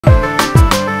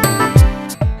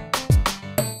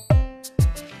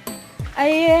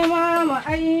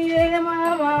Aiye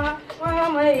mama,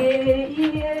 mama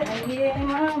iye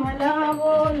mama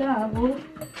labo.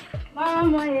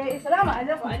 Mama Assalamu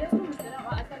alaikum. Alaikum assalam.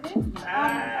 Asabe?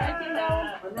 Kin dawo?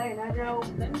 Wallahi na dawo.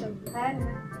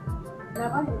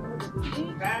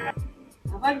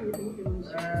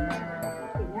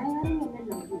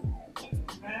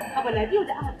 Aba Ladiyo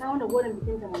da aka kawo na goron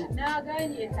bikin ta mana. Na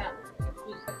gane ta.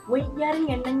 Wai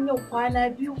yarinyar nan yau kwana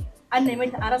biyu an neme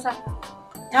ta a rasa.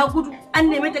 Ta gudu an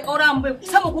neme ta kaura mun bai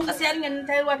sama ko kasa yarinyar nan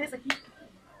ta yi ruwa ta saki.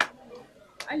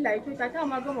 Allah ya kyauta ta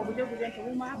ma gama guje-gujen ta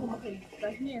mu ma haka muka yi.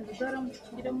 Gashi ne yanzu garan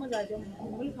gidan mazajen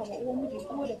mu mulka ma uwan miji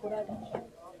ko da kurajen shi.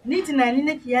 Ni tunani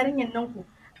nake yarinyar nan ko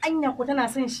anya ko tana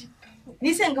son shi.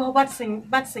 Ni sai in ga ba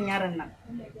ta son yaron nan.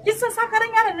 Kin san sakaran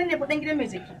yaron nan ne ko dan gidan mai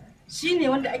jiki. Shine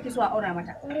wanda ake so a aura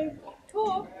mata.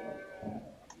 To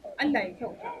Allah ya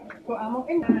kyauta. To amma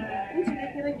in shi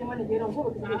kake rage mana geron ko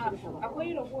ba kike shi ba.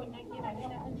 Akwai ragowar nan yana ne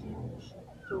na hanci.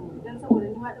 To dan saboda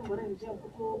ni ma din gurin je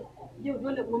fito yau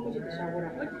dole ko miji ta shawara.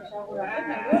 Shawara.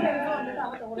 Dole ne mu ta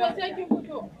mata wurin. To sai kin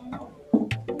fito.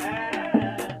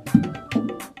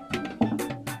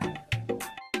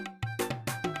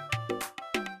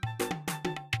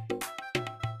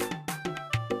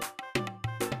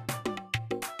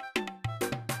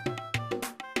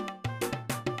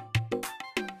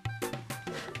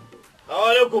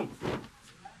 Alaikum.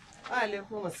 Wa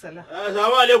alaikum assalam.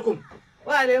 Assalamu alaikum.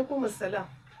 Wa alaikum assalam.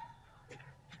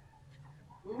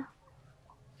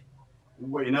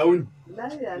 Wa ina wuni?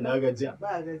 Lafiya. Ina gajiya.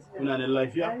 Ba gajiya. Kuna nan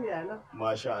lafiya? Lafiya na.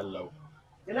 Masha Allah.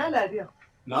 Ina Ladiyo?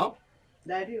 Na?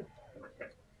 Ladiyo.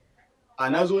 A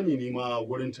na zo ne ma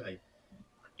gurin ta ai.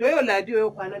 To yau Ladiyo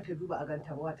yau kwana ta duba a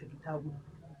ganta ba ta ta gudu.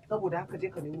 Saboda haka je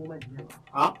ka nemo man diya.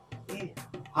 Ha? Eh.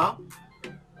 Ha?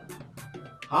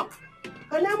 Ha?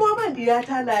 Ka nemo man diya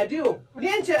ta Ladiyo. Ni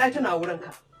an ce ai tana wurin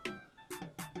ka.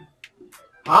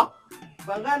 Ha?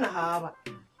 Ban gane hawa ba.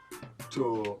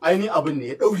 To, aini abin ne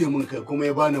ya daure min kai kuma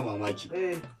ya bani mamaki.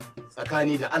 Eh.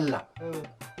 Tsakani da Allah.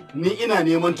 Ni ina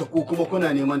neman ta ko kuma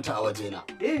kuna neman ta a wajena.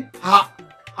 Eh. Ha?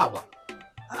 Ha ba.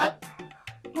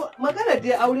 To magana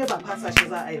dai aure ba fasa shi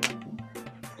za a yi ba.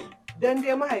 Dan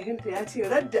dai mahaifinta ya ce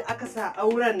radda aka sa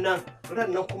auren nan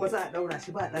ran nan kuma za a daura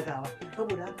shi ba dagawa.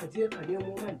 Saboda haka je ka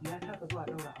nemo man diya ta ka zo a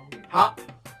daura aure. Ha?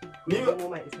 Ni Ni nemo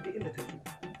man isa duk inda take.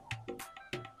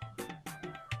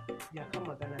 Ya kan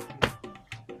magana ce.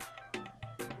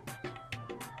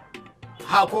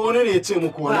 ha ko wani ne ya ce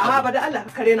muku wani Ba abu? ba da Allah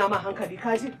ka kare na ma hankali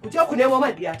kaji ku je ku nemo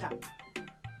man diya ta.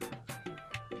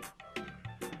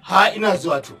 Ha ina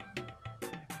zuwa to.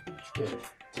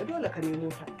 Da dole ka nemo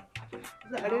ta.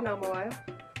 Za a rena ma waya?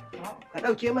 Ka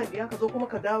ɗauke man diya ka zo kuma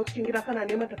ka dawo cikin gida kana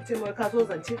neman ta ka ce mai ka zo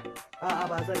zance? A'a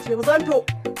ba zance ba zanto.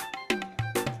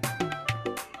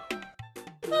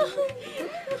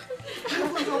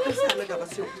 Kun zo kun sa na gaba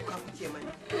sai kuka kuke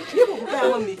mani. Ni ba ku gaya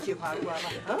man me ke faruwa ba.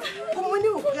 Kuma ni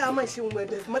ba ku gaya man shin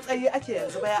wanda matsayi ake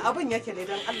yanzu ba ya abin yake ne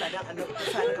dan Allah dan Annabi ku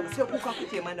sa na gaba sai kuka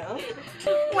kuke mana.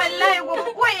 Wallahi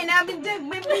gobe ko ina bin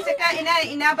bincika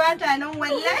ina ba ta nan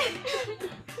wallahi.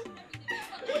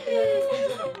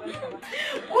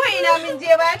 Ko ina min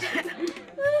je ba ta.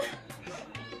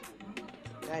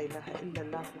 La ilaha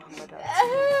illallah Muhammadu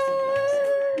Rasulullah.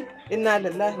 Inna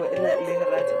lillahi wa inna ilaihi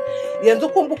raji'un. Yanzu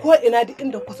kun bi ko ina duk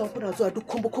inda kusan kuna zuwa duk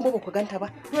kun bi kuma ba ku ganta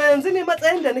ba. To yanzu ne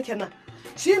matsayin da nake nan.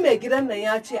 Shi mai gidan nan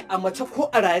ya ce a mace ko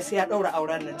a raye sai ya daura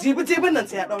auren nan. Jibin nan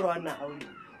sai ya daura wannan aure.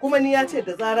 Kuma ni ya ce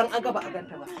da zaran an gaba a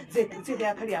ganta ba zai da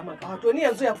ya karya man kafa. To ni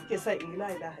yanzu ya kuke sa in la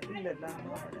ilaha illallah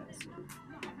Muhammadu Rasulullah.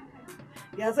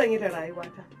 Ya zan yi da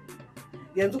rayuwata.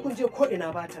 Yanzu kun je ko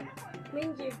ina ba ta nan.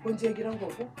 Mun je. Kun je gidan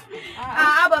gogo?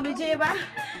 A'a ba mu je ba.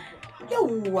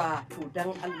 Yawwa to dan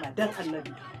Allah dan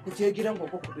Annabi ku je gidan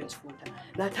gogo ku binciko ta.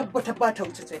 Na tabbata ba ta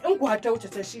wuce sai in ku har ta wuce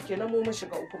sai shikenan mu mun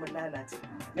shiga uku mun lalace.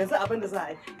 Yanzu abin da za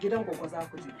a yi gidan gogo za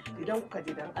ku je. Idan kuka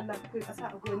je dan Allah ku kai kasa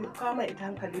a goni ku kama ita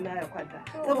hankali na ya kwanta.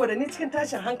 Saboda ni cikin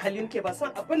tashin hankali nake ba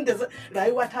san abin da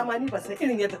rayuwa ta ma ni ba san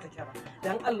irin yadda take ba.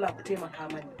 Dan Allah ku taimaka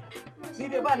mani. Ni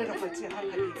dai ba ni da kwanciyar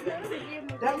hankali.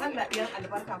 Dan Allah iyan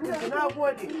albarka ku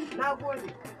na gode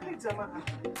kai jama'a.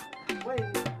 Wai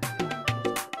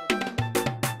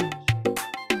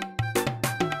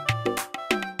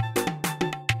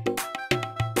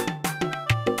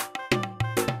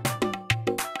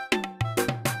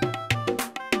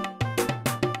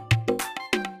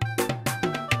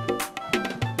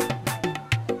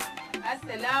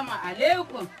Assalamu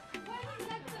alaikum.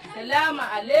 Salamu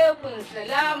alaikum.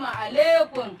 Salamu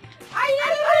alaikum.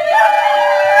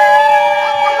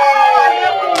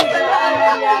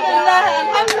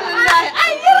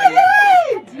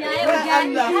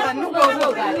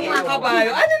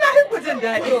 jin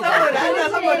daɗi saboda Allah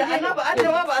saboda annabi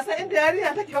Allah ba a san inda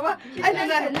yarinya take ba. Ai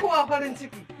na kowa farin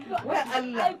ciki. Wai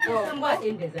Allah. San ba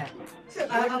inda za.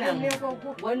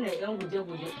 Wannan yan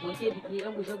guje-guje, goke biki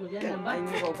yan guje-guje nan ba. An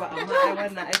yi babba amma ai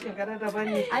wannan aikin kada da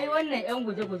bane. Ai wannan yan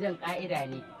guje-gujen ka'ida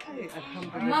ne.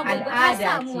 Alhamdulillah.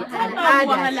 Al'ada ce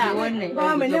wannan yan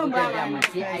guje-gujen da ma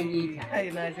sai an yi ta. Ai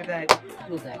na ji daɗi.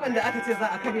 Wanda aka ce za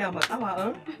a karya ma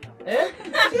kafa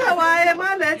cewa ya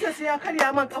mala ya ce sai ya karya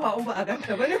man kafa in ba a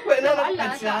ganta ba ne ko ina na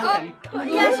kanci hankali.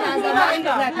 Ya sha zama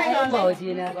inda za ka yi ba waje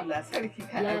na ba. Allah sarki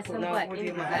ka Ya aiko san na ba gode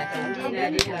inda ma za ka yi na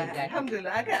ne da daɗi.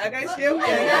 alhamdulillah akai a gaishe ku.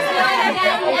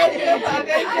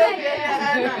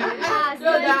 So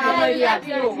da amarya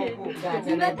sai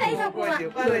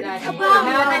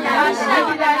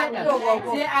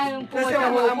an kuma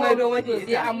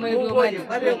sai an maido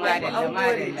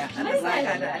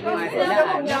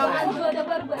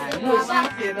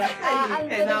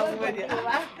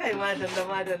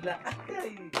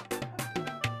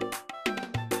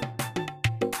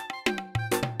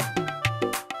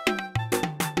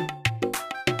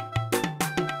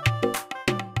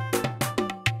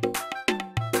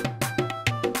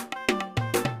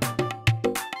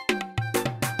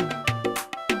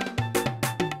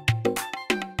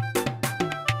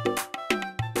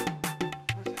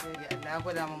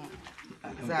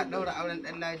za a daura auren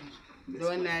dan ladi da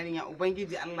wannan yarinya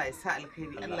ubangiji Allah ya sa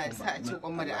alkhairi Allah ya sa a ci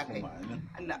kwamma da akai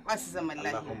Allah ba su zaman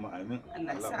lafiya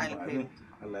Allah ya sa alkhairi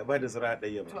Allah ya bada zira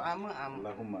ɗaya ba to amin amin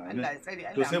Allahumma amin Allah ya tsare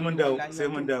Allah to sai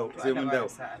mun dawo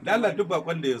da Allah duk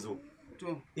bakon da ya zo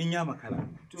to in ya makara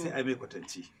sai a mai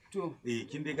kwatanci to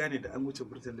kin dai gane da an wuce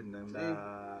burtalin nan na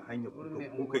hanyar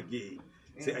kuka ge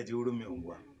sai a je wurin mai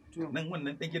unguwa nan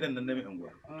wannan dan gidan nan na mai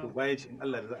unguwa to bayan shi in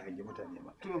Allah da za a hangi mutane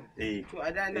ma to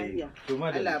a da lafiya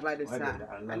Allah ba da sa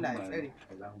Allah ya tsare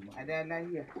a da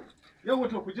lafiya yau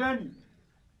to ku jani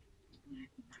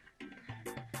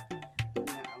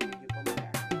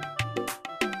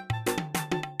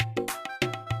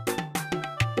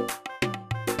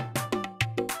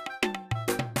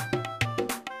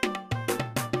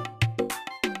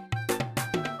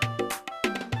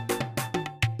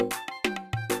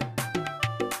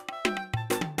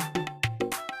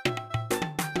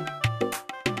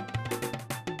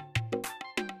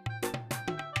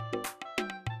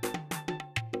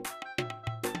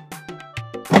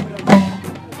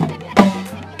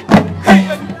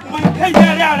kai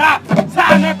yara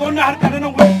sa'a na ga wannan harkar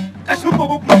nan wani kashin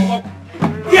gobe kuma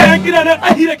iyayen gida nan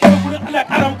ahira ke gurin Allah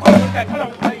karam ko kai karam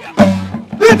kariya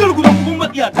ni da gurin kun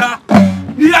matsiyata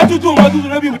ni ya tuto ma dudu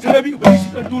rabi mutum rabi bai shi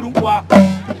dan durun uwa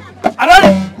a ran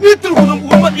ni da gurin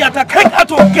kun matsiyata kai ka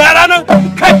to gara nan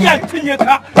kai ya cinye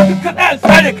ka ka tsaya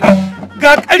sare ka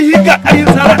ga ƙarhi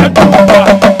sara dan durun uwa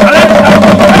a ran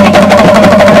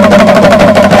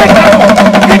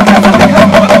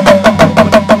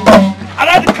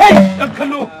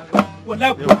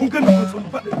wallahi kun ga sun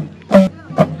faɗi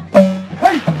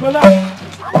kai wallahi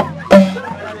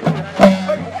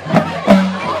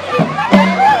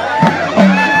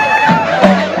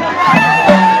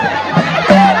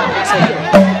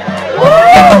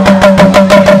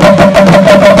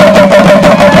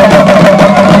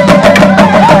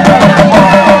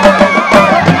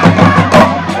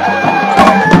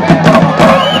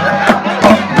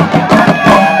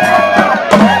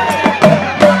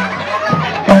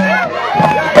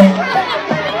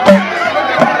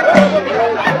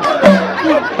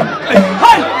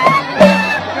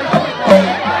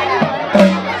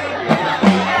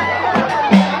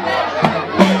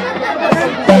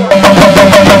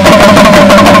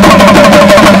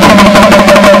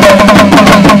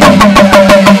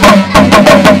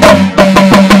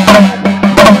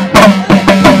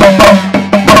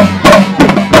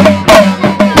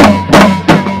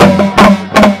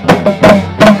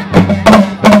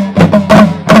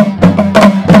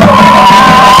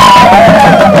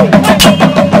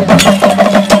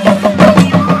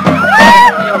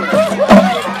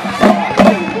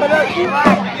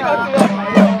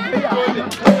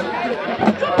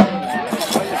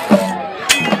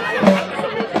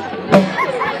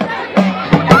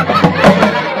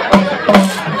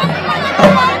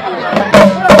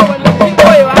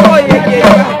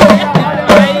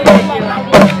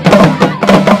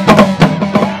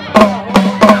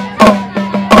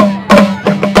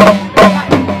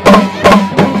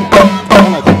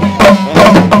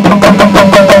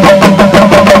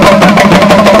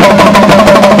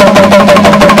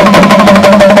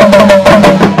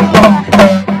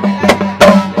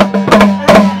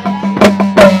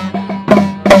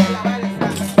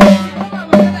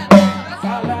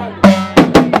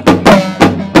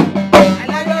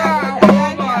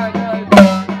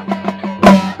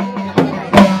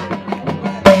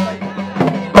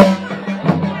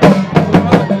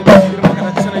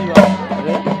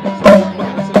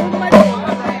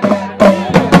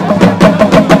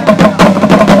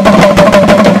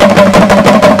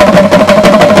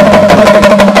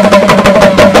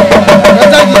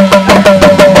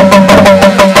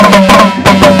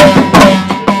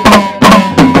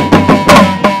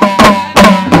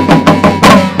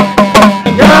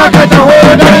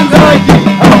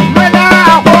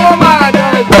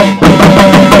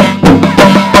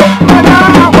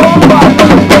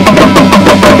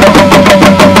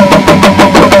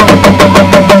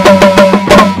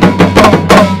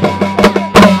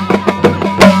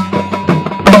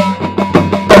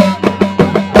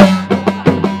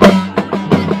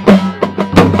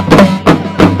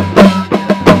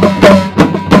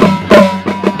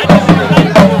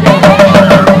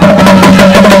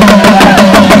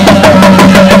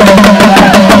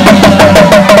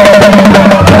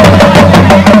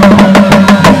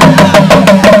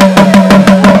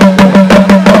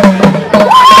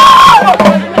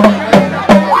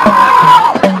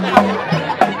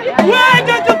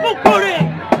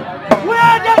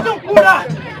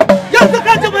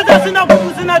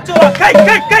cewa kai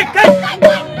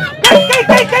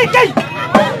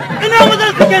ina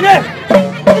mazan suke ne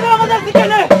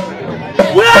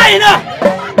wuya ina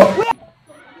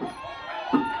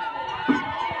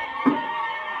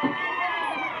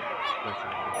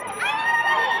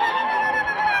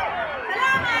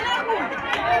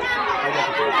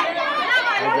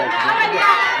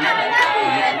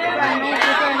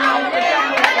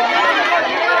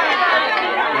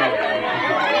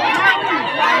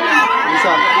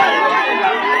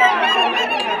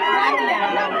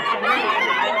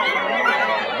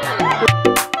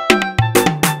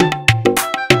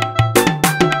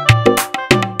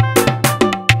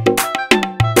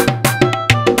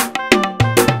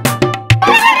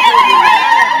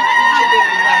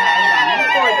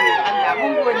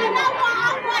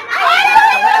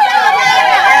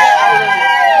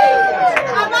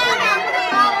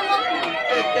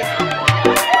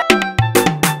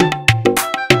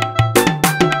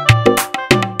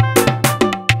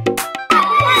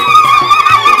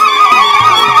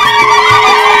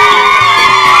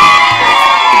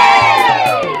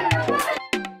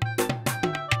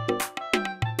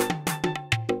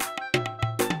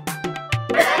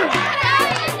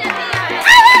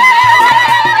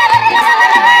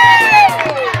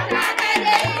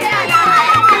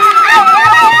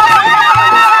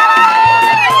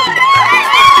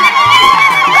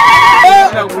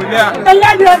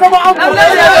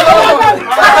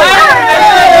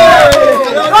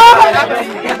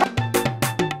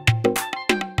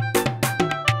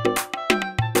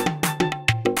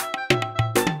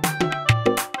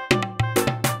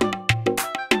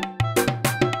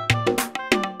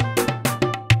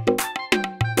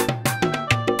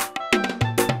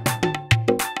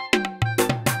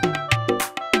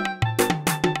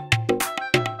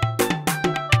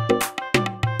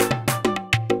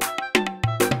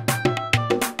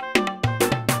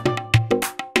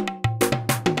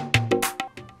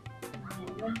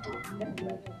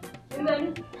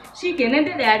shi kenan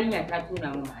da yarinya ta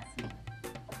tona mu asiri.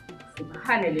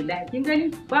 Subhanallah, kin gani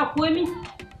ba komi.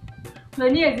 To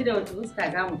ni yanzu da wata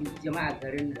fuska za mu bi jama'a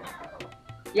garin nan.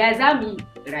 Ya za mu yi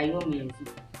rayuwar mu yanzu?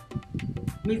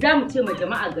 Me za mu ce ma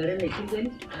jama'a garin nan, kin gani?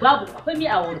 Babu komi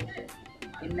a wurin.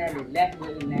 Inna lillahi wa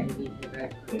inna ilaihi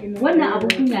raji'un. Wannan abu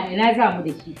kunya ina za mu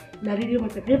da shi? Larire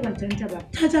mata kai ban tanta ba.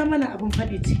 Ta ja mana abun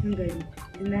faɗi cikin gari.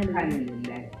 Inna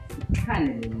lillahi.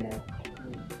 Subhanallah.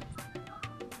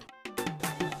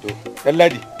 To,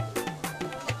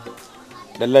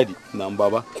 Ɗanladi, na'am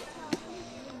baba.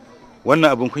 Wannan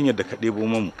abin kunyar da ka ɗebo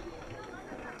mamu,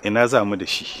 ina za mu da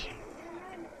shi?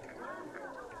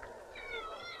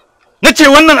 Na ce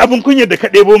wannan abin kunyar da ka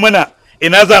ɗebo mana,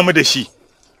 ina za mu da shi?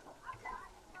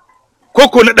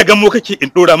 Ko na ɗagan mu kake in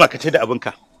ɗora maka ce da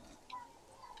abinka?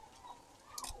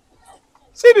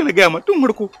 Sai da na gaya ma tun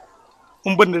farko,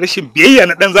 in ban da rashin biyayya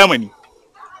na ɗan zamani.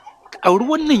 Ka auri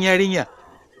wannan yarinya.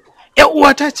 ‘Yan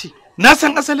uwata ce, na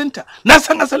san asalinta, na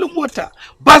san asalin uwarta,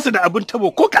 ba su da abin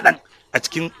tabo ko kaɗan a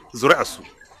cikin zuri'arsu.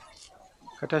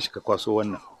 Ka tashi ka kwaso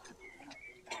wannan.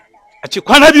 A ce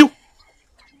kwana biyu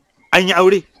an yi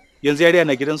aure, yanzu yariya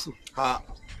na gidansu. Ha.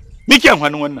 Miki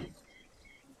amfanin wannan?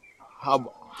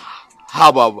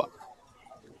 Ha baba.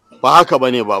 Ba haka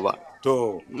bane baba.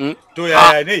 To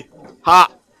yaya ne? Ha.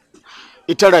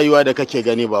 Ita rayuwa da kake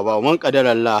gani baba, man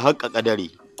qadara Allah haƙa qadari.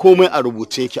 Komai a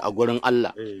rubuce yake a gurin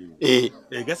Allah.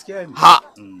 Gaskiya ne. Ha.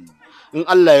 In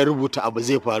Allah ya rubuta abu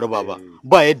zai faru baba,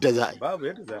 ba yadda za a yi. Babu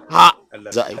yadda za a yi. Ha.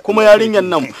 Za a yi. Kuma yarinyar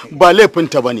nan ba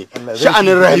laifinta ba ne.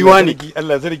 Sha'anin rayuwa ne.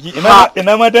 Allah zargi.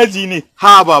 Ina ma daji ne.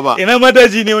 Ha baba. Ina ma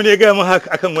daji ne wani ya gaya min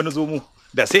haka akan wani zomo.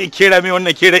 Da sai in kera mai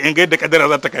wannan kera in ga yadda kadara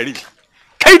za ta kare shi.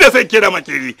 Kai da sai kera ma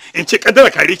kere in ce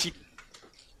kadara kare shi.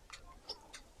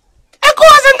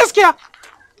 Kowa san gaskiya.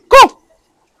 Ko.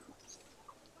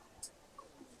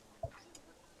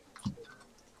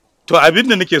 To abin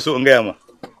da nake so in gaya ma,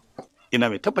 ina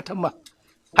mai tabbatar ma,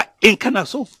 in kana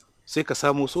so sai ka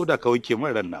samo soda ka wanke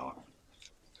min rannawa.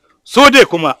 Soda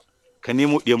kuma ka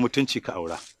nemo ɗiyan mutunci ka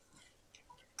aura.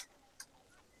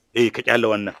 Ka kyale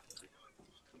wannan.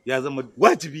 Ya zama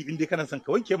wajibi in dai kana son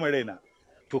ka wanke min raina,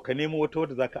 to ka nemo wata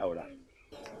wadda za ka aura.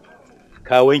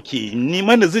 Ka wanke ni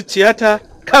mana zuciyata,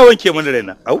 ka wanke mana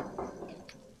raina. Au?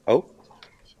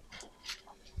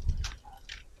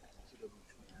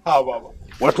 Ha baba.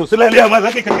 Wato sulaliya ma za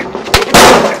ka kai.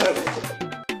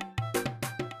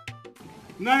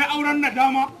 Na yi auren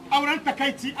nadama, auren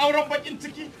takaici, auren bakin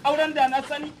ciki, auren da na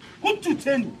sani, kun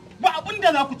cuce ni. Ba abin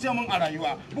da za ku ce min a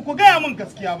rayuwa, ba ku gaya min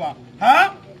gaskiya ba.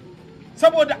 Ha?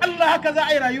 saboda Allah haka za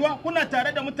a yi rayuwa kuna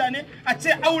tare da mutane a ce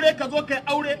aure ka zo kai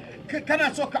aure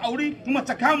kana so ka auri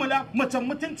mace kamula macen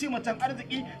mutunci macen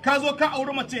arziki ka zo ka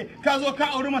auri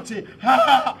mace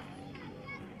ha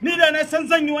ni da na san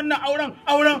zan yi wannan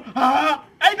auren ha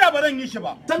ai da ba zan yi shi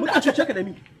ba san da aka ce ka da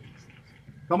mi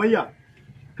kamayya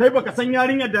kai baka san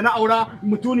yarinyar da na aura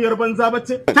mutuniyar banza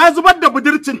bace ta zubar da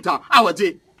budurcinta a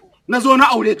waje na zo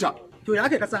na aure ta to ya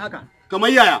kai ka san haka kamar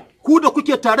yaya ku da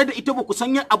kuke tare da ita ba ku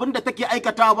san abin da take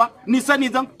aikata ba ni sani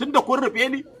zan tunda kun rufe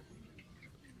ni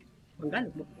ban gane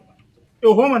kuma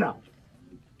eho mana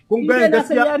kun ga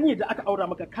gaskiya yarinyar da aka aura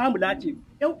maka kamula ce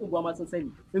yan uwa ma sun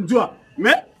sani in zuwa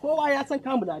me kowa ya san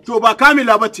kamula ce to ba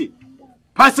kamila bace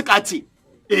fasika ce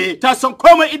ta san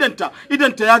komai idanta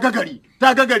ya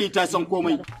gagari ta san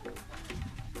komai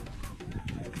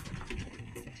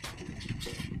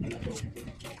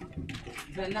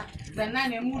zanna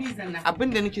ne muri zanna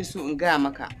abinda nake so in gaya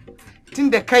maka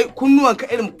tunda kai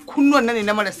kunnuwanka irin kunnuwan nan ne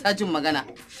na marasa jin magana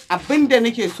abinda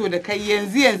nake so da kai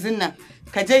yanzu nan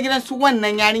ka je gidan su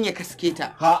wannan yarinya ka sake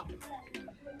ta ha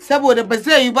saboda ba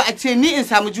zai yi ba a ce ni in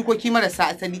samu jikoki marasa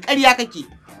asali ƙarya kake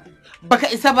baka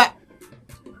isa ba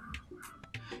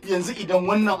yanzu idan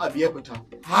wannan abu ya fita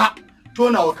ha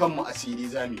tonawa kanmu asiri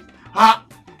zami ha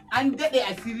an dade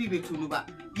asiri bai tunu ba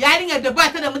yarinyar da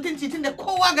ba ta da mutunci tunda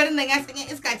kowa garin nan ya san yan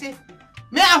iska ce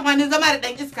me amfanin zama da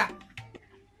dan iska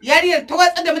yarinyar ta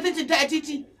watsa da mutuncin ta a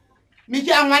titi me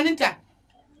ke amfanin ta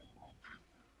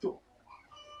to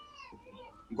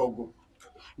gogo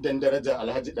dan daraja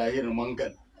Alhaji Dahir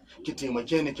Mangal ki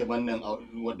taimake ni ki bannan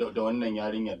da wannan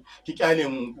yarinyar ki kyale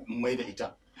mu mai da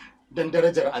ita dan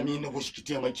darajar Aminu Bush ki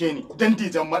taimake ni dan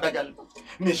Dijan Madagal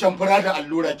me shan fura da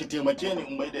allura ki taimake ni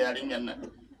in mai da yarinyar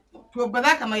nan to ba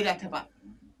za ka maida ta ba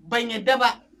ban yadda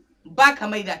ba ka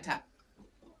maida ta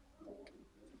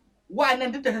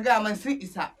wa'annan duk da ka ga man sun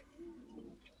isa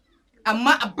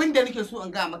amma abin da nake so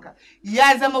in ga maka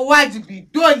ya zama wajibi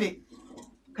dole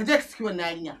ka je ka saki wannan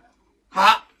yarinya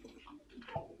ha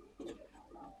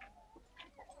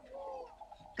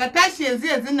ka tashi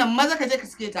yanzu nan maza ka je ka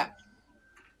sake ta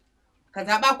ka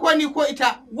zaba ko ni ko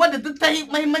ita wanda duk ta yi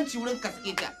muhimmanci wurin ka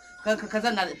sake ta ka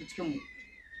zanna da cikin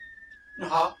mu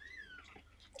ha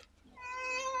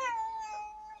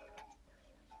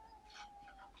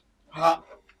ha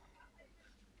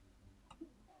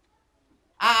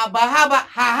a ba ha ba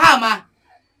ha ma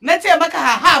na ce maka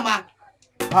ha ma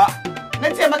ha na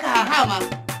ce maka ha ma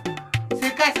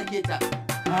sai ka sake ta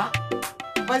ha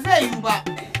ba zai yiwu ba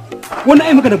wannan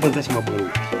ai magana banza shi ma baro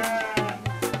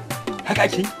haka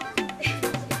ake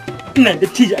ina da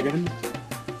tiji a garin nan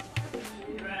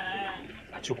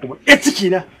a ce kuma ya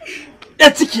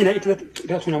ciki na ita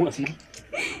ta suna mun asiri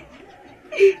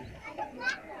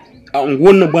a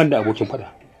unguwan nan ban da abokin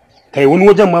fada kai wani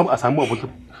wajen ma a samu abokin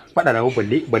fada na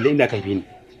balle inda ka haife ni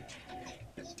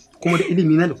kuma da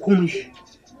ilimi na da komai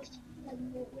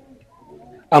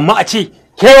amma a ce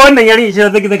kai wannan yarinya ce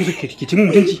zaki ki cin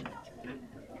mutunci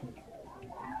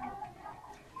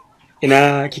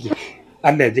ina kike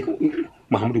Allah ya ji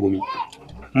Muhammadu Gomi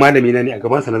malami na ne a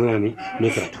gaban sa na zauna ne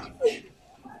karatu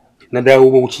na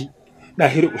dawo Bauchi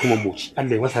Dahiru Usman Bauchi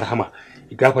Allah ya masa rahama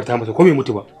ya gafarta masa ko bai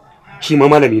mutu ba shi ma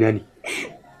malami na ne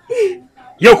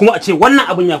yau kuma a ce wannan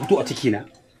abin ya fito a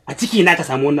ciki na ka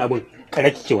samu wannan abin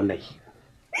kare kike wallahi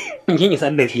in kin isa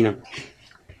Allah ya tsina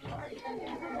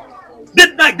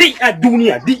duk a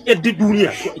duniya duk duniya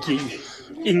ko ake yi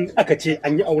in aka ce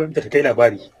an yi auren ta kai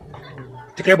labari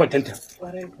ta kai bantanta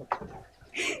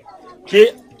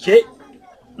ke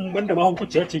in banda ma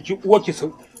hukunci ce ki uwarki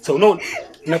sau nawa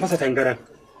na fasa tangaran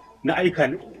na aika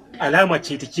alama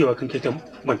ce ta cewa kan kai ta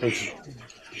bantanki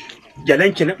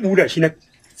gyalanki na bura shi na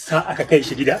sa aka kai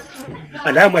shi gida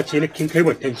alama ce na kin kai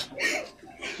bantanki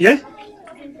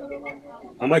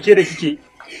amma ke da kike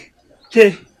ke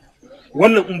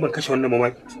wannan in ban kashe wannan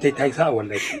mama ta yi sa'a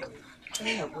wallahi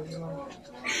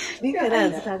ni kana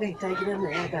yanzu ka ga ta gidan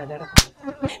nan ya gagara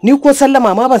ni ko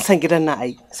sallama ma ban san gidan nan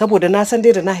ai saboda na san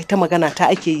dai da na ta magana ta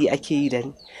ake yi da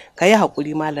ni kayi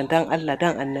hakuri mallam dan Allah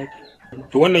dan Annabi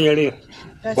to wannan yare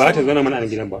ba ta zana mana a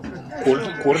gidan ba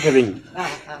ko ta zan yi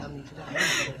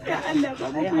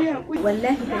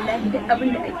wallahi duk abin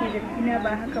da ake zargina ba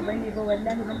haka bane ba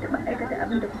wallahi ban taba aikata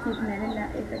abin da kuke tunanin na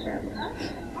aikata ba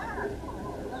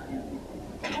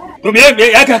to me ya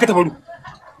kai haka ta faru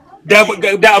da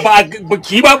ba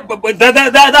ki ba za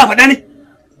a faɗa ne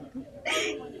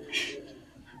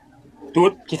to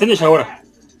ki sanya shawara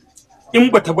in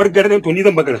ba ta bar garin to ni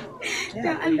zan bar garin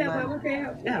dan Allah baba kai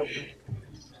haƙuri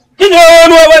kin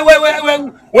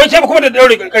wai ke ba kuma da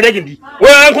daure kare gindi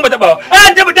wai an kuma taba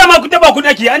an taba dama ku taba ku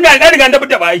dake an riga an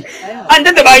taba ai an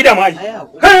taba ai dama ai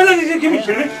kan zan ki mi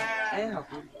shirin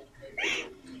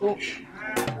To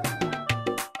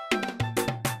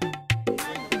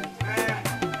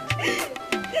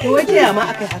wace ya ma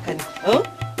akai haka ne?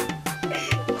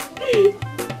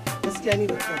 Gaskiya ni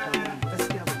ba kyauta ba.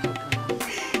 Gaskiya ba kyauta ba.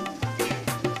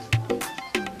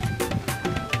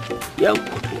 Yan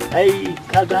ai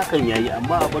kaga hakan yayi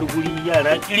amma a bar guri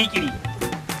yara kirikiri.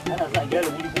 Ana sa gyara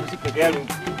guri kuma suka ga yaro.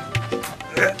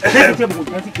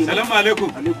 Salamu alaikum.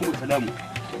 Alaikum salam.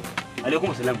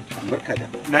 Alaikum salam. Barka da.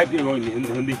 Lafiya wani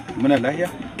inda Muna lafiya?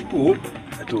 to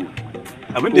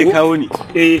Abin da ya kawo ni.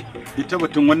 ita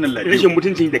batun wannan lafiya. rashin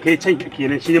mutuncin da kai can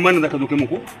kenan shi ne ma nan zaka zo kai mun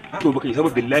ko? To baka isa ba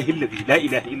billahi allazi la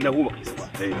ilaha illa huwa baka isa ba.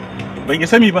 Ban yi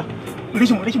sani ba.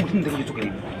 Rashin mutuncin da kake so kai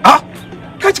mun.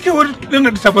 Ka cike wani ɗin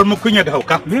da tabar mun kunya da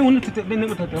hauka. Me wannan tabar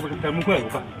mun kunya da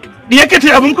hauka? Diya ka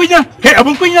ce abin kunya? Kai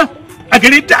abin kunya? A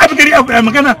gari ta abin gari a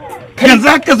magana. Yanzu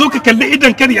haka zo ka kalli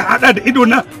idon kar ya hada da ido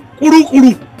na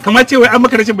kuru-kuru. Kamar ce wai an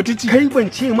maka rashin mutunci. Kai ban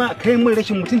ce ma kai mun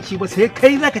rashin mutunci ba sai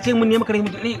kai zaka ce mun ne maka rashin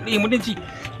mutunci.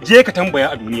 Je ka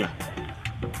tambaya a duniya.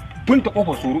 Tun ta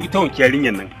kofar soro ita wanki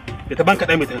yarinyan nan. Da ta banka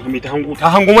da mai ta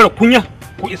hango mana kunya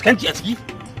ko iskanci a ciki.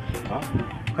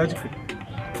 Ka ji kai.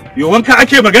 Yo wanka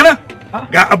ake magana?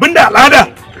 Ga abin da al'ada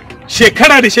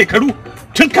shekara da shekaru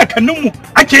tun kakanninmu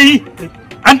ake yi.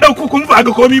 An dauko kuma ba a ga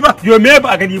komi ba. Yo me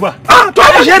ba a gani ba? To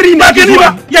ai sharri ba gani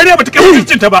ba. Yare ba ta kai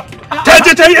mutuncin ta ba. Ta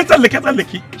je ta yi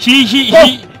tsallake.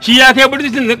 Shi ya kai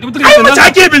burjicin da ai mace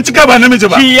ake bincika ba namiji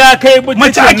ba. Shi ya kai burjicin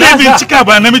mace ake bincika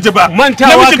ba namiji ba.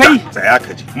 Mantawa kai. Tsaya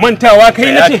ka ji. Mantawa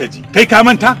kai nace. Kai ka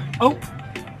manta?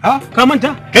 Ka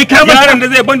manta? Kai ka manta? Yaron da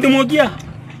zai bandimo giya.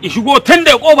 Ya shigo tun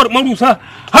da kofar marusa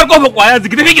har kofar kwaya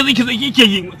zikitafi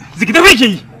yake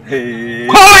yi.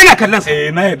 Kowa yana kallon sa.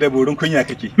 Na yadda burin kunya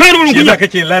kake. Me burin kunya? Shi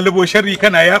kake lalubo sharri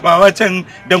kana yabawa can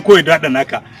dan koyi da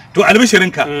naka. To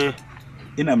albishirinka.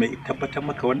 Ina mai tabbatar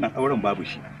maka wannan auren babu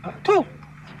shi. To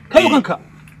kai kanka.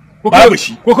 Babu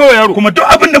shi. Ko kawai yaro. Kuma duk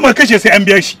abin da muka kashe sai an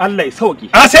biya shi. Allah ya sauke.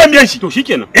 Sai an biya shi. To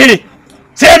shikenan.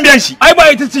 Sai an biya shi. Ai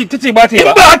ba ita ce ba ta yi ba.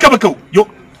 In ba haka ba kau. Yo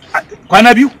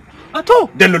kwana biyu. To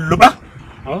da lulluba.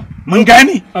 Mun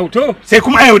gane. To sai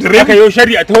kuma a yaudare aka yi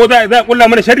sharri a taho za a kulla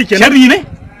mana sharri kenan. Sharri ne?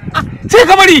 Sai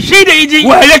ka bari shi da iji.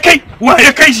 Wa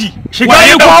ya kai shi? Shiga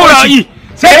yi ko haurawa yi.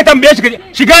 Sai ya tambaye shi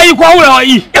shiga yi ko haurawa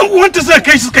yi. Yan uwanta suka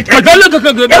kai suka kai.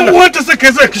 Yan uwanta suka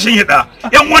kai suka kishin hida.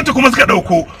 Yan uwanta kuma suka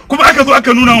dauko. Kuma aka zo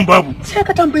aka nuna mun babu. Sai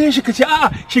ka tambaye shi ka ce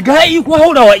a'a shiga yi ko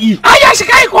haurawa yi. Ya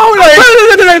shiga yi ko haurawa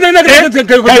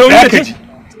yi.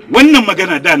 Wannan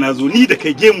magana da na zo ni da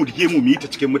kai gemu da gemu mu yi ta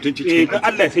cikin mutunci cikin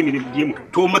Allah ya sai mu gemu.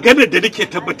 To maganar da nake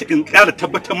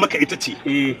tabbatar maka ita ce.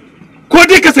 Ko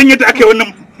dai ka san yadda aka yi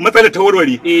wannan matsala ta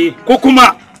warware ko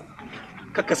kuma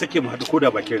kakka sake mu haɗu ko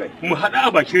da bakin rai. Mu haɗu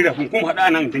a bakin rafin kuma haɗu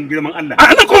a nan don girman Allah.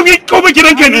 A nan kofa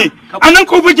gidanka ne. A nan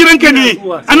kofa gidanka ne.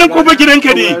 A nan kofa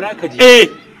gidanka ne.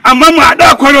 Amma mu haɗu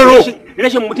a kwararo.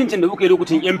 Rashin mutuncin da kuka yi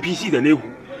lokacin NPC da Nehu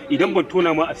idan ban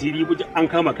tona ma asiri ba an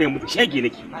kama kai mutu shage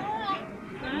nake.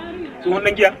 Tsohon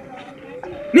dan giya.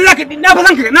 Ni zaka na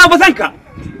fa san ka.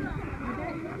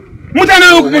 Mutane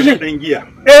ne kuka kashe dan giya.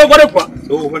 Kwarai kuwa.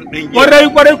 Tsohon dan giya.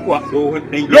 Kwarai kuwa. Tsohon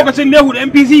dan giya. Lokacin Nehu da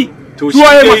NPC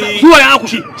zuwa ya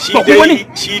akushi.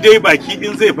 Shi dai baki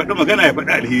in zai faɗi magana ya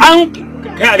faɗi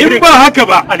alheri. In ba haka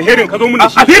ba alherin ka zo mun da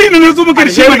shi. Alherin ne zo muka da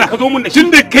shi mana. Ka zo mun da shi.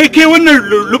 Tunda kai wannan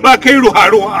lulluba kai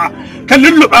ruha ka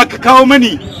lulluba ka kawo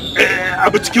mani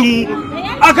abu cikin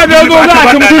aka da zo za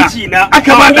a ci mutunci na.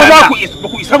 Aka ba da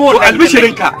ku isa ba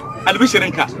wannan.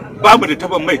 Albishirinka babu da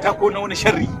taban mai ta ko na wani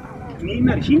sharri. Ni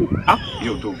ina da shi ne?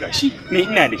 Yau to gashi. Ni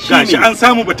ina da shi ne. Gashi an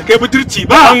samu bata kai buturci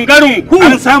ba. Bangaren ku.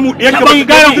 An samu da yake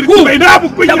bangaren ku. Ina abu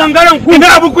kunya. Bangaren ku. Ina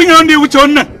abu kunya wanda ya wuce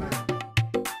wannan.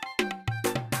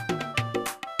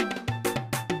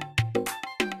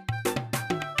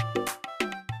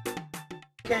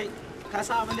 Kai ka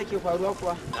san abin da ke faruwa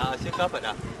kuwa? Sai ka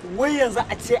faɗa. Wai yanzu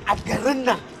a ce a garin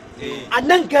nan. A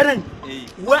nan garin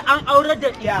wai an aurar da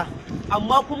ɗiya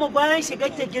amma kuma bayan shigar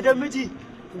ta gidan miji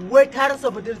wai ta rasa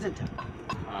budurzinta.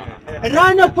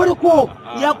 Ranar farko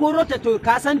ya koro ta to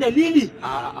ka san dalili?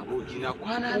 Abokina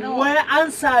kwana nawa. Wai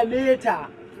an same ta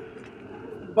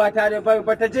ba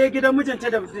ta je gidan mijinta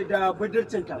da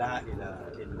budurcinta.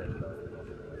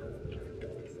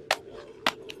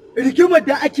 Rigimar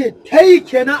da ake ta yi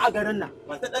kenan a garin nan.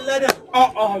 Mata ɗan ladan.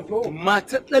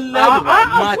 Mata ɗan ladan.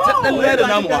 Mata ɗan ladan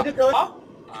namu ba.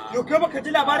 Yau kai baka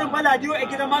ji labarin ba Ladiyo a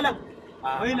gidan malam?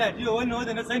 Wai Ladiyo wannan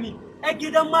wanda na sani. A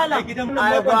gidan malam. A gidan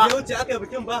malam ba da wuce aka yi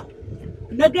bikin ba.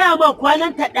 Na gaya ma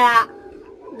kwanan ta ɗaya.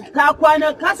 Ta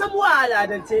kwana ka san mu a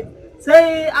al'adance.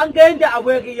 Sai an ga yadda abu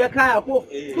ya kaya ko?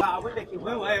 Ba abin da ke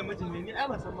wai waye mijin ne ni ai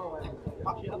ban san ma waye.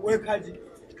 Wai kaji.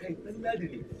 Kai ɗan ladi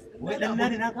ne. Wai ɗan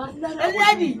ladi na ka? Ɗan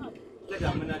ladi.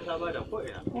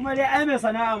 Kuma dai ai mai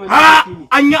sana'a mai Ha!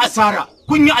 An yi asara,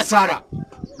 kun yi asara.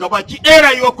 Gabaki ɗaya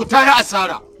rayuwar ku ta yi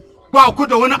asara. Ba ku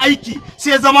da wani aiki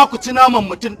sai zama ku ci naman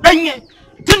mutum ɗanye.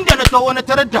 Tun da na taho na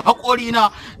tarar da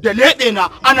haƙorina da leɗena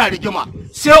ana rigima.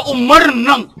 Sai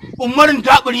umarin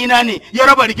daɓirina ne ya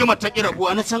raba rigima ta ƙi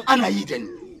rabuwa na san ana yi da ni.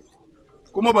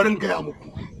 Kuma barin gaya muku.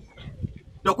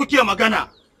 Da kuke magana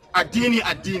addini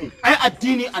ai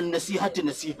addini an nasihati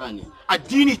nasiha ne.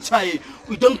 Addini caye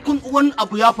idan kun wani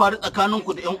abu ya faru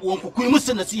tsakaninku da ƴan uwanku ku yi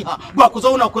musu nasiha ba ku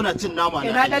zauna kuna cin nama na.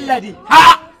 Ina ɗan ladi.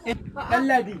 Ha! Ɗan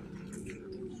ladi.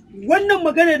 Wannan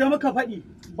magana da muka faɗi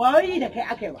ba wai da kai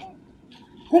aka yi ba.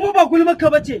 Kuma ba gulmaka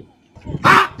ba ce.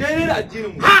 Ha! Daidai da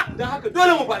addinin mu. Ha! Dan haka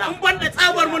dole mu faɗa. In banda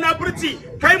tsabar munafurci,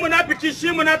 kai munafiki shi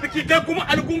munafiki kai kuma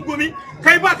algungumi,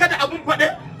 kai baka da abun faɗe,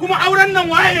 kuma auren nan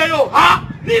waye yayo? Ha!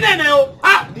 Ni ne na yo.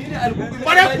 Ha! Ni ne algungumi.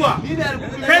 Bare kuwa. Ni ne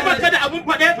algungumi. Kai baka da abun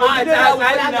faɗe? A tsaya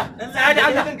Allah.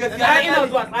 Tsaya ina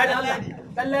zuwa tsaya Allah.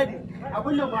 Dalladi,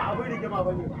 abun nan ba abun rigima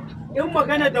bane ba. In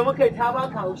magana da muka yi ta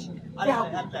baka haushi.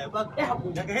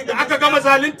 Da aka gama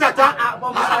zalunta ta?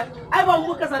 Ai ba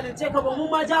muka zalunce ka ba mu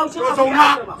ma ji haushin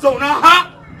abu. Zauna ha!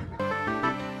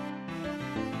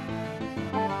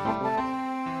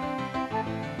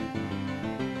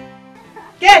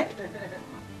 Ke!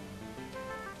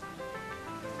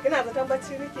 Kina zaton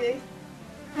bacci nake yi?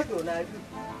 Ido na biyu.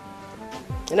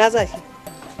 Ina za ki?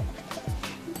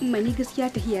 Umma ni gaskiya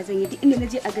tahiya zan yi duk inda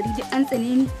naje a gari duk an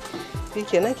tsane ni. Shi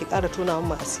kenan ki ƙara tona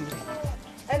min asiri.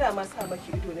 Ai da ma sa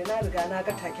maki ido ne na riga na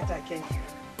ga take-taken ki.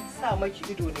 Sa maki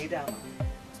ido ne dama.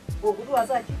 Ko guduwa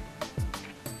za ki?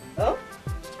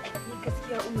 Ni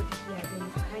gaskiya Umma tahiya zan yi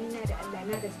tsakanina da Allah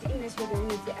na gaske ina so da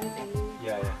wani sai an tsane ni.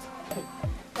 Yaya?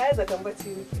 Kai zaton bacci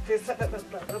nake sai sadaka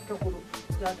ta gudu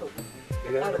za ta gudu.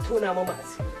 Ƙara tona min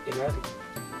asiri. Ina ta.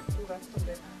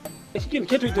 Shi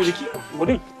ke to jiki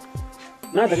gudun.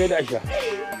 Na ta gaida Aisha.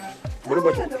 Bari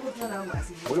ba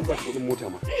ta kudin mota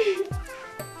ma.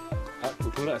 A to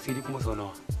tona asiri kuma sau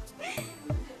nawa.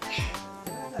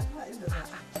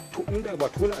 To inda ba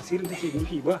tona asirin take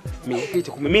nufi ba me yake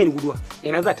ta kuma me ne guduwa?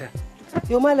 Ina za ta?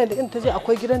 Yo malam da in ta je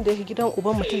akwai gidan da yake gidan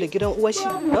uban mutum da gidan uwar shi.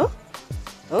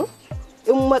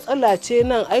 In matsala ce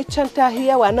nan ai can ta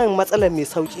yawa nan matsalar mai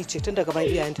sauki ce tun daga ban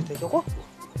iyayenta take ko?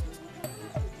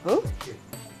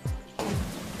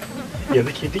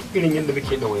 Yanzu ke duk irin yadda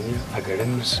muke ɗawaini a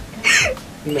garin nan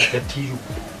ina da tiyo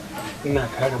ina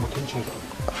kare mutuncin ku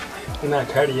ina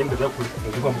kare yadda za ku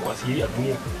zuba muku asiri a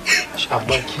duniya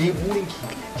amma ke burin ki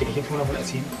kika kin tona mun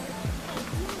asiri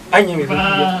an yi mai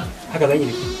zafi haka zan yi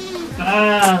da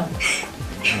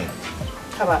ki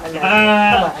haba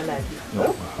Allah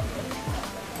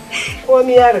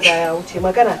komi ya riga ya wuce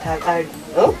magana ta ƙare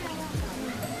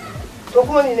to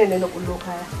kuma ne na kullo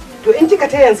kaya to in kika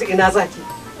ta yanzu ina zaki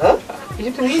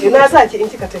ina za ki in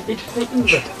kika tafi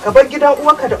ka bar gidan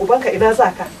uwarka da ubanka ina za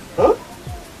ka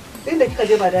inda kika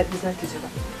je ba daɗi za ki ji ba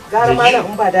gara ma nan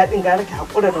in ba daɗin gara ki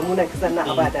haƙura da mu na ki zanna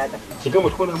a ba daɗin ki ga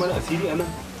mutum na mana asiri anan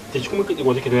da ki kuma ki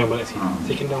waje ki da mana asiri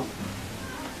sai kin dawo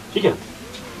shikenan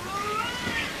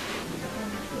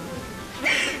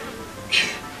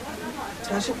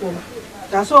tashi koma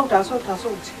taso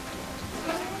wuce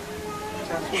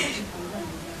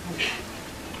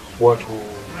wato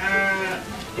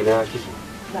ina kike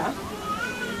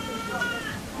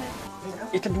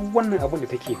ita duk wannan abin da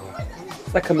take fa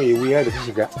tsaka mai wuya da ta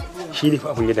shiga shine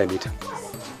fa abin ya dame ta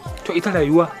to ita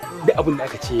rayuwa duk abin da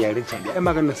aka ce yarin ta ai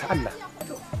maganin sa Allah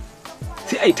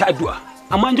sai ai ta addu'a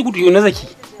amma an ji gudu na zaki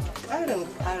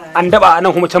an daba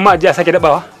nan kuma can ma aje a sake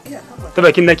dabawa ta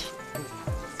bakin naki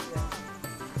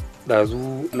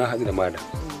dazu na haɗu da malam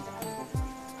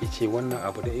yace wannan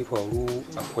abu da ya faru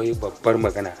akwai babbar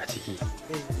magana a ciki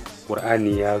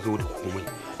Qur'ani ya zo da komai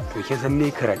to kin san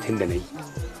ne karatun da nayi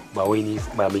ba wai ni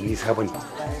ba mai nisa bane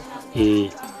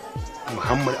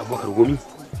Muhammad Abubakar Gumi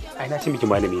ai na ce miki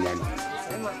malami na ne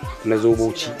na zo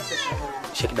Bauchi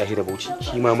Sheikh Dahir Bauchi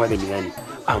shi ma malami na ne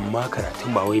amma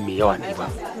karatun ba wai mai yawa ne ba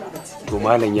to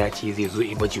malam ya ce zai zo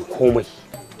i baje komai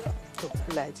to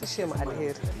Allah ya ci mu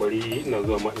alheri bari ina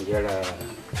zuwa ma in gyara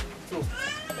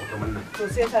to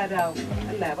sai ka dawo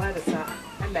Allah ya bada sa'a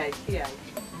Allah ya kiyaye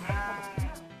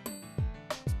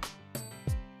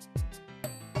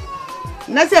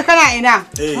na ce kana ina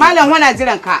malam wana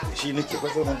jiran ka shi nake fa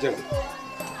zaman jira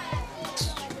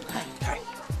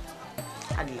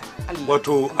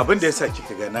wato abin da yasa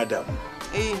kika ga na damu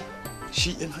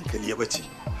shi in hankali ya bace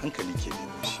hankali ke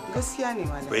nemo shi gaskiya ne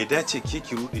malam bai dace ke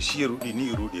ki rude shi ya rude ni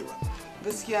ya rude ba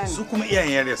gaskiya ne su kuma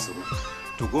iyayen yariya su rude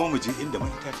to goma mu je inda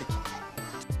mafita take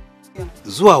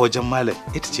zuwa wajen malam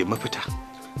ita ce mafita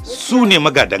su ne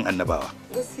magadan annabawa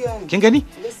kin gani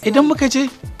idan muka je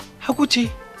hagu ce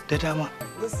da dama.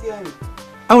 Gaskiya ne.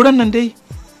 Auren nan dai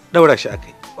daura shi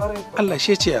akai. Allah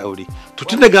shi ce ya aure. To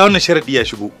tun daga wannan sharadi ya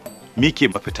shigo, me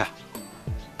ke mafita?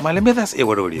 Malamai za su iya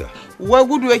warwarewa. Wai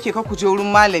gudu yake ka kuje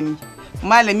wurin malami.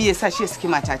 Malami ya sa shi ya saki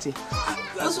mata ce.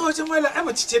 Za su wajen malam ai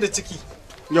mace ce da ciki.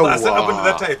 Yawwa. Ba san abin da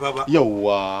za ta haifa ba.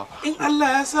 Yawwa. In Allah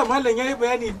ya sa malam yayi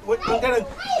bayani bangaren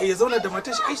ya zauna da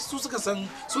matar shi ai su suka san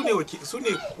su ne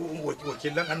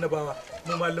wakilan annabawa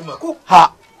mu malama ko.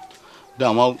 Ha.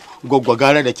 Dama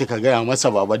gwaggwagara da kika gaya masa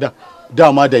baba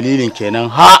dama dalilin kenan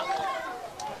ha.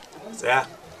 Tsaya.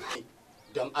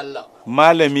 Don Allah.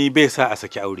 Malami bai sa a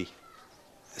saki aure.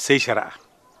 Sai shari'a.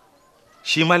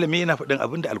 Shi malami yana faɗin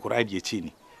abin da Alkur'ani ya ce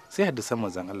ne. Sai hadisan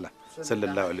manzon Allah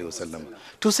sallallahu alaihi wasallam.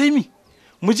 To sai mi?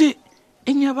 Mu je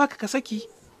in ya baka ka saki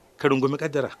ka rungumi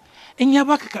kaddara. In ya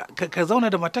baka ka zauna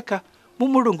da matarka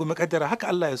mun rungumi kaddara haka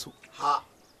Allah ya so. Ha.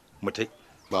 Mutai.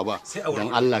 Baba,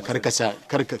 don Allah karka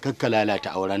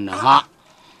lalata auren nan ha.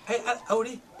 Ai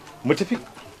aure. Mu tafi.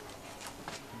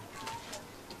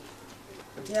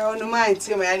 Ya wani ma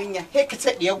ce ma yarinya, he ka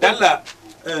ce diya Dalla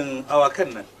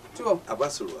awakan nan. To, a ba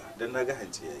su ruwa dan naga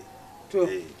hanci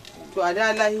yayi. To a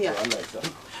da lahiya. Allah ya sa.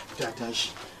 Ta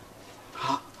tashi.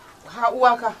 Ha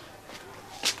uwa ka.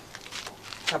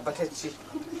 Tabbatacce.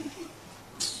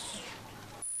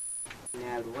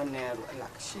 Wannan yaro Allah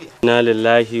ka shirya. Inna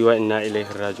lillahi wa inna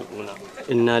ilaihi raji'un.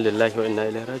 Inna lillahi wa inna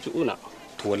ilaihi raji'un.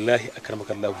 To wallahi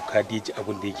akarmaka Allah ka diji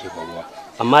abin da yake faruwa.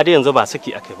 Amma dai yanzu ba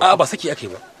saki akai ba. A ba saki akai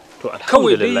ba. To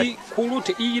kawai alhamdulillah. dai koro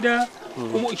ta ida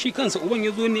kuma shi kansa uban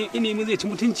ya zo ne inemi zai ci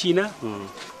mutunci na.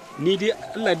 Ni dai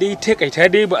Allah dai takaita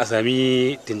dai ba a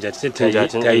sami tinjatin ta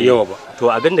yi yawa ba. To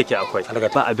abin da ke akwai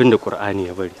ba abin da Qur'ani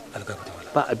ya bari.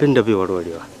 Ba abin da bai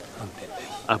warwarewa.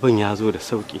 Abin ya zo da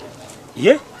sauki.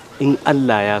 Ye? In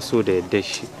Allah ya so da yadda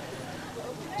shi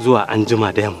zuwa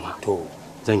anjima da yamma. To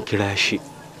zan kira shi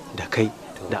da kai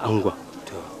da angwa.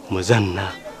 Mu zanna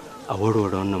a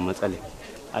warware wannan matsalai.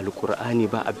 Alƙur'ani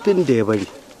ba abin da ya bari.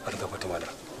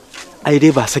 Ai dai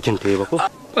ba sakin ta yi ba ko?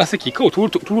 Ba saki kawai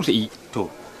turu ta yi. To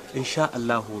insha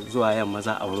Allah zuwa yamma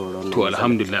za a warware wannan. To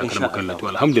alhamdulillah akaramakallahu. To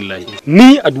alhamdulillah.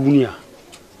 Ni a duniya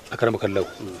akaramakallahu.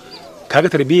 Kaga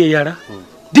tarbiyyar yara?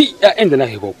 Duk ƴaƴan da na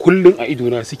haifa kullun a ido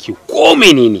na suke ko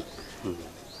menene.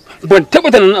 Ban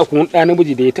taba tunanin akwai wani ɗa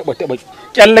namiji da ya taba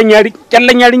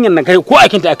kyallan yarinyar nan kai ko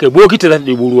akinta aka yi bokiti za ta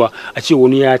ɗebo ruwa a ce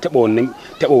wani ya taba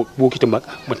bokitin ba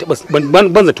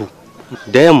ban zato.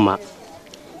 Da yamma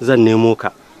zan nemo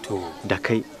ka da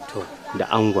kai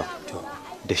da angwa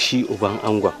da shi uban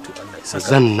angwa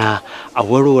zanna a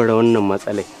warware wannan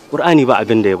matsalai. Qur'ani ba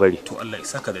abin da ya bari. To Allah ya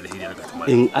saka da alheri daga tumani.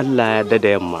 In Allah ya da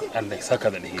yamma. Allah ya saka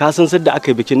da alheri. Ka san sadda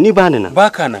aka yi bikin ni bani nan.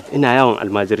 Baka nan. Ina yawan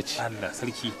almajirci. Allah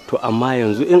sarki. To amma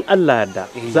yanzu in Allah ya da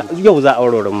yau za a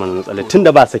warware mana matsalai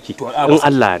tunda ba saki. In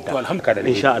Allah ya da. To alhamdulillah.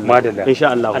 Insha Allah. Insha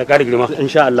Allah. Alƙari girma.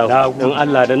 Insha Allah. In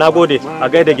Allah da nagode a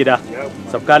gaida gida.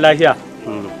 Sabka lafiya.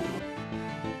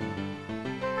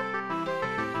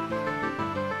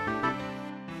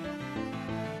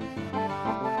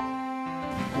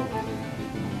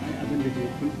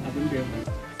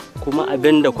 Kuma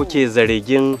abin da kuke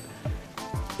zargin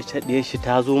ita ɗaya shi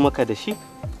ta zo maka da shi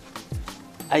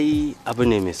ai abu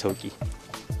ne mai sauki.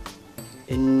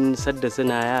 In sadda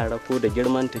suna yara ko da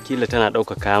girman kila tana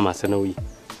ɗauka kaya masu nauyi.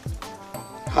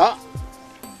 Ha?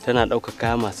 Tana ɗauka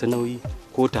kaya masu nauyi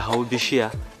ko ta hau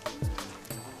bishiya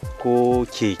ko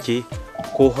keke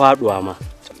ko faɗuwa ma.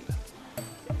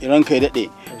 Iran kai daɗe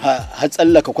har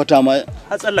tsallaka kwata ma.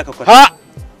 Har tsallaka kwata. Ha!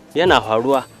 Yana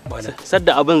faruwa.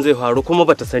 Sadda abin zai faru kuma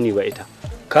bata sani ba ita.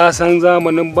 Ka san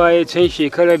zamanin baya can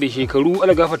shekara da shekaru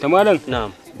algafata malam?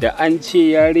 Na'am. Da an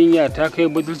ce yarinya ta kai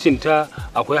budurcinta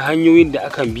akwai hanyoyin da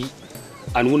akan bi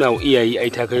a nuna wa iyaye ai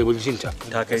ta kai budurcinta.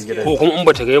 Ta kai gida. Ko kuma in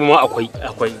bata kai ma akwai.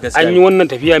 Akwai gaskiya. An yi wannan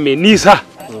tafiya mai nisa.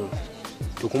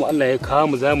 To kuma Allah ya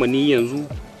kawo mu zamani yanzu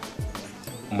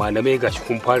malamai gashi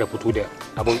kun fara fito da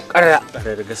abun karara.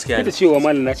 Da gaskiya. Da cewa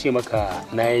malam na ce maka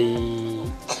nayi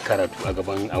karatu a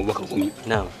gaban Abubakar Gumi.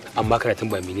 Na'am. Amma karatun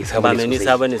ba mai nisa bane sosai. Ba mai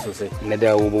nisa bane sosai. Na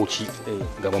dawo Bauchi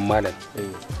gaban malam.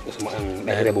 Usman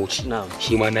da Bauchi.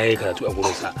 Shi ma nayi karatu a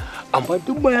gurin sa. Amma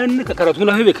duk bayanan ka karatu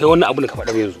na bai kai wannan abu da ka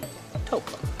faɗa yanzu.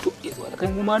 To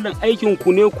kan malam aikin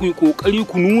ku ne ku yi kokari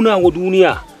ku nuna wa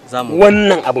duniya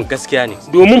wannan abun gaskiya ne.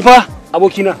 Domin fa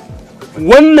abokina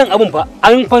wannan abun fa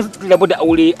an fa rabu da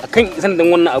aure akan sanadin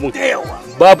wannan abun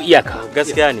babu iyaka.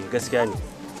 Gaskiya ne, gaskiya ne.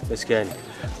 Gaskiya ne.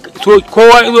 To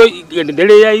kowa zo da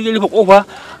dare yayi rufe kofa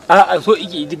a so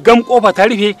gam kofa ta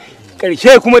rufe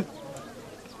karshe kuma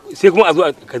sai kuma a zo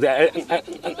an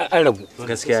rabu.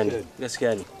 Gaskiya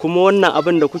ne kuma wannan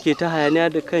abin da kuke ta hayaniya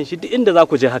da kan shi duk inda za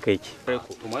ku je haka yake.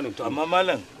 To amma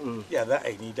malam ya za a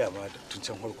yi ni dama tun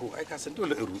can farko ai ka san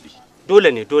dole in rudi.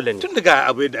 Dole ne tun daga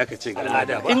abu yadda aka ce ga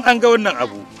al'ada in an ga wannan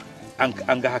abu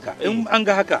an ga haka in an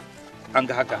ga haka an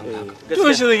ga haka to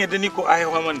shi zan yadda ni ko ai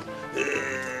hawa man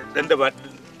dan da ba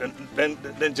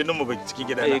dan jinin mu ba cikin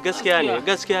gida na gaskiya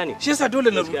ne shi yasa dole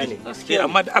na rudi gaskiya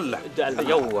amma da Allah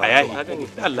yawwa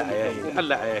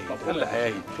Allah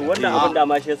ayahi to wannan abin da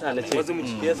ma shi yasa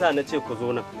nace ku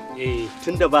zo nan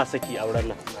tunda ba saki auren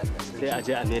nan sai a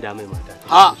je a maida mai mata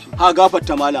ha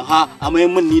gafarta malam a mai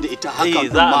min ni da ita hakan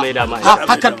za a maida ma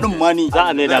hakan din ma ni za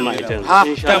a maida ma ita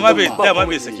insha Allah dama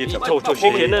bai sake ta to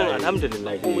shikenan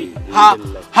alhamdulillah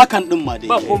hakan din ma dai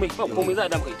ba komai za a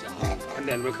da maka ita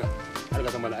Allah ya albarka har ga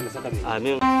Allah saka mai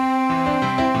amin